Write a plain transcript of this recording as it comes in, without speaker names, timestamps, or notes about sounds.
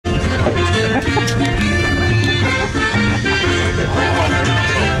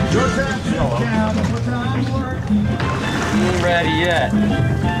ready yet.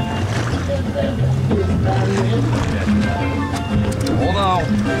 Hold on.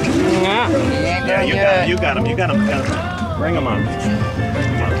 Yeah, you got him. Bring him on.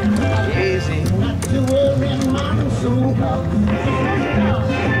 Easy.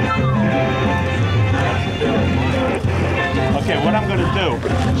 Okay, what I'm going to do,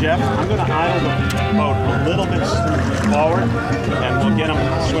 Jeff, I'm going to idle the boat a little bit forward, and we'll get him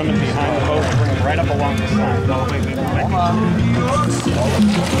swimming behind the boat and bring him right up along the side. Oh, wait. Hold on.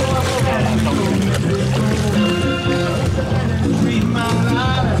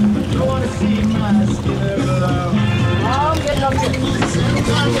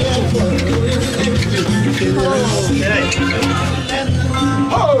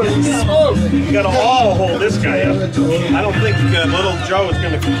 Holy smoke! You gotta all hold this guy up. I don't think little Joe is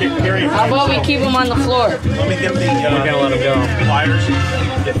gonna carry him. How about we keep him on the floor? Let me get the. We're gonna let him go. Pliers.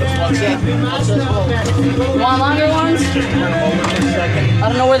 Get the Want longer ones? I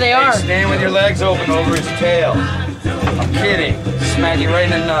don't know where they are. Hey, stand with your legs open over his tail. I'm kidding. Smack you right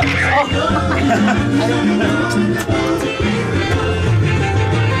in the nuts.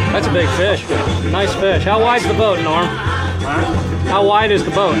 That's a big fish. Nice fish. How wide's the boat, Norm? Huh? How wide is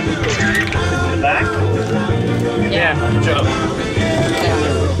the boat? Back? Yeah. Joe.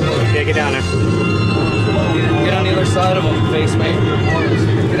 Yeah, get down there. Get on the other side of him, face mate.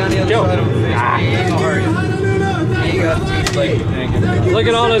 Get on the other side of him, face mate. He ain't gonna hurt you. He ain't got teeth like you think. Look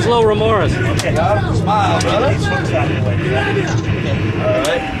at all those low remoras. Okay. Smile, brother. He swims that way. All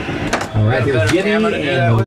right. All right, better camera to do that with.